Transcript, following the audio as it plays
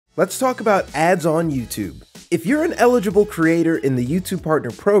Let's talk about ads on YouTube. If you're an eligible creator in the YouTube Partner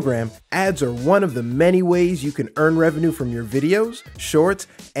Program, ads are one of the many ways you can earn revenue from your videos, shorts,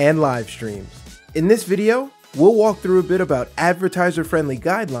 and live streams. In this video, we'll walk through a bit about advertiser-friendly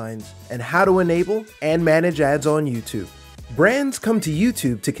guidelines and how to enable and manage ads on YouTube. Brands come to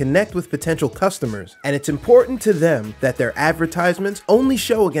YouTube to connect with potential customers, and it's important to them that their advertisements only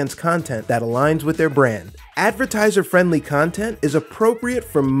show against content that aligns with their brand. Advertiser-friendly content is appropriate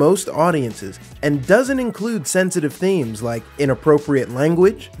for most audiences and doesn't include sensitive themes like inappropriate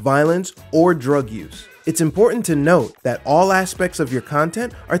language, violence, or drug use. It's important to note that all aspects of your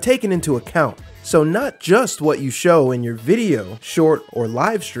content are taken into account, so not just what you show in your video, short, or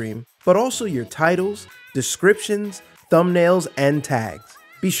live stream, but also your titles, descriptions, thumbnails, and tags.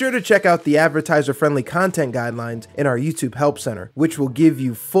 Be sure to check out the advertiser-friendly content guidelines in our YouTube Help Center, which will give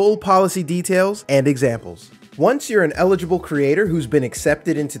you full policy details and examples. Once you're an eligible creator who's been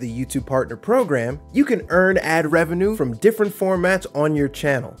accepted into the YouTube Partner Program, you can earn ad revenue from different formats on your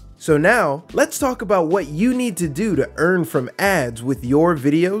channel. So now, let's talk about what you need to do to earn from ads with your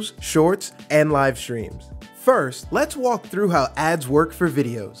videos, shorts, and live streams. First, let's walk through how ads work for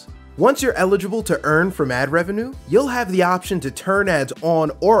videos. Once you're eligible to earn from ad revenue, you'll have the option to turn ads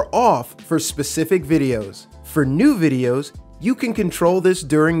on or off for specific videos. For new videos, you can control this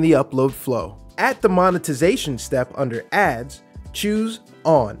during the upload flow. At the monetization step under Ads, choose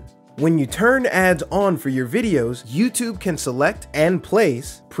On. When you turn ads on for your videos, YouTube can select and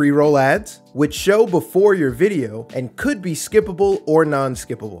place pre-roll ads, which show before your video and could be skippable or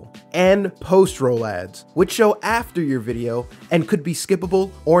non-skippable, and post-roll ads, which show after your video and could be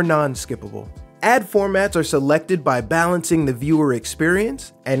skippable or non-skippable. Ad formats are selected by balancing the viewer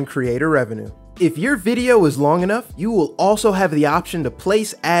experience and creator revenue. If your video is long enough, you will also have the option to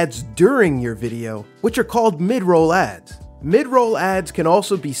place ads during your video, which are called mid-roll ads. Mid-roll ads can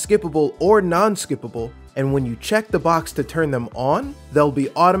also be skippable or non-skippable, and when you check the box to turn them on, they'll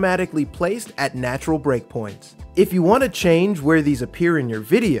be automatically placed at natural breakpoints. If you want to change where these appear in your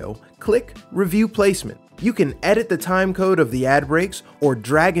video, click Review Placement. You can edit the time code of the ad breaks or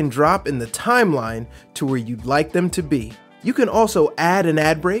drag and drop in the timeline to where you'd like them to be. You can also add an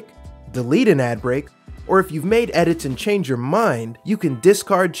ad break, delete an ad break, or if you've made edits and change your mind, you can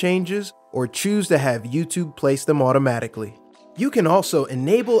discard changes or choose to have YouTube place them automatically. You can also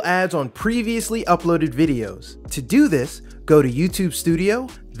enable ads on previously uploaded videos. To do this, go to YouTube Studio,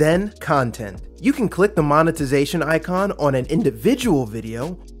 then Content. You can click the monetization icon on an individual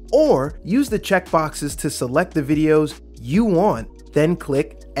video, or use the checkboxes to select the videos you want, then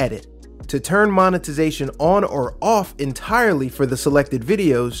click Edit. To turn monetization on or off entirely for the selected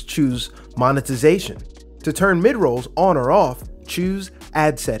videos, choose Monetization. To turn mid-rolls on or off, choose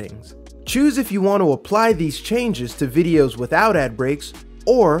Ad Settings. Choose if you want to apply these changes to videos without ad breaks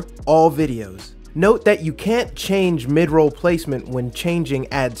or all videos. Note that you can't change mid-roll placement when changing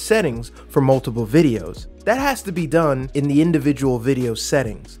ad settings for multiple videos. That has to be done in the individual video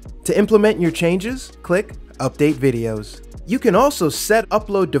settings. To implement your changes, click Update Videos. You can also set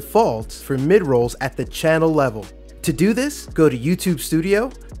upload defaults for mid-rolls at the channel level. To do this, go to YouTube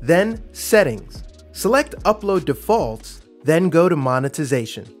Studio, then Settings. Select Upload Defaults, then go to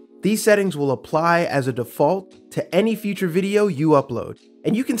Monetization. These settings will apply as a default to any future video you upload,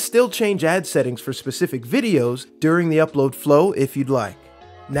 and you can still change ad settings for specific videos during the upload flow if you'd like.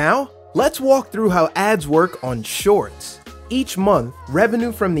 Now, let's walk through how ads work on Shorts. Each month,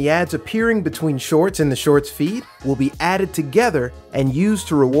 revenue from the ads appearing between Shorts in the Shorts feed will be added together and used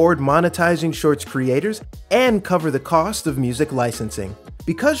to reward monetizing Shorts creators and cover the cost of music licensing.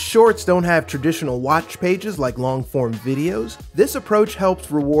 Because Shorts don't have traditional watch pages like long-form videos, this approach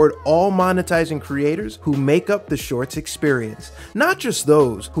helps reward all monetizing creators who make up the Shorts experience, not just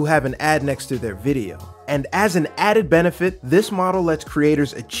those who have an ad next to their video. And as an added benefit, this model lets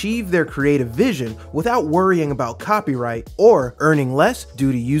creators achieve their creative vision without worrying about copyright or earning less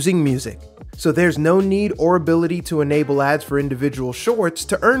due to using music. So there's no need or ability to enable ads for individual Shorts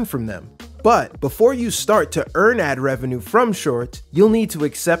to earn from them. But before you start to earn ad revenue from Shorts, you'll need to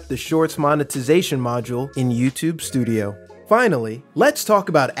accept the Shorts monetization module in YouTube Studio. Finally, let's talk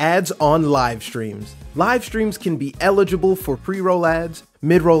about ads on live streams. Live streams can be eligible for pre-roll ads,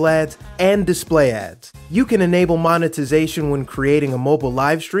 mid-roll ads, and display ads. You can enable monetization when creating a mobile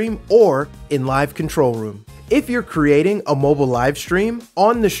live stream or in Live Control Room. If you're creating a mobile live stream,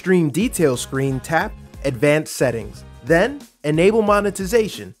 on the Stream Details screen, tap Advanced Settings. Then, enable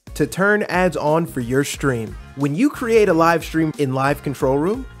monetization to turn ads on for your stream. When you create a live stream in Live Control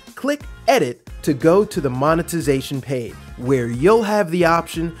Room, click Edit to go to the monetization page, where you'll have the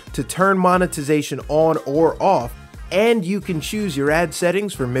option to turn monetization on or off and you can choose your ad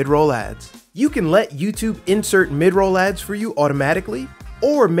settings for mid-roll ads. You can let YouTube insert mid-roll ads for you automatically,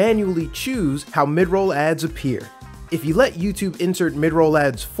 or manually choose how mid-roll ads appear. If you let YouTube insert mid-roll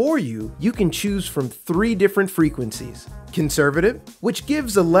ads for you, you can choose from 3 different frequencies. Conservative, which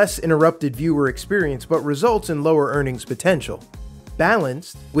gives a less interrupted viewer experience but results in lower earnings potential.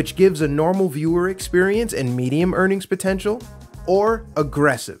 Balanced, which gives a normal viewer experience and medium earnings potential. Or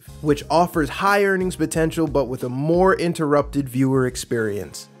aggressive, which offers high earnings potential but with a more interrupted viewer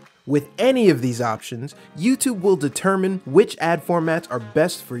experience. With any of these options, YouTube will determine which ad formats are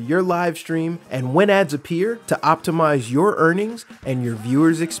best for your live stream and when ads appear to optimize your earnings and your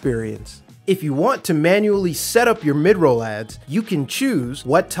viewers' experience. If you want to manually set up your mid-roll ads, you can choose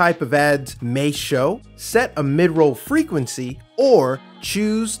what type of ads may show, set a mid-roll frequency, or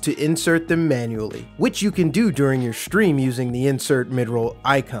choose to insert them manually, which you can do during your stream using the insert mid-roll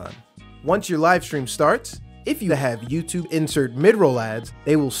icon. Once your live stream starts, if you have YouTube insert mid-roll ads,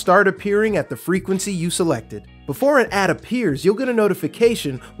 they will start appearing at the frequency you selected. Before an ad appears, you'll get a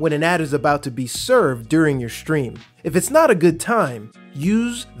notification when an ad is about to be served during your stream. If it's not a good time,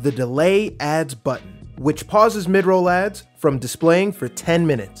 use the Delay Ads button, which pauses mid-roll ads from displaying for 10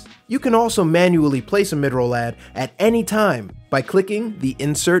 minutes. You can also manually place a mid-roll ad at any time by clicking the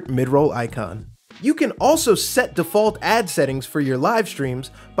Insert Mid-roll icon. You can also set default ad settings for your live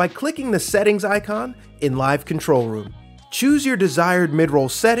streams by clicking the Settings icon in Live Control Room. Choose your desired mid-roll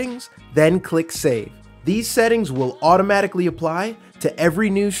settings, then click Save. These settings will automatically apply to every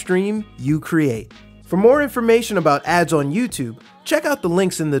new stream you create. For more information about ads on YouTube, check out the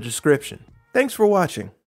links in the description. Thanks for watching.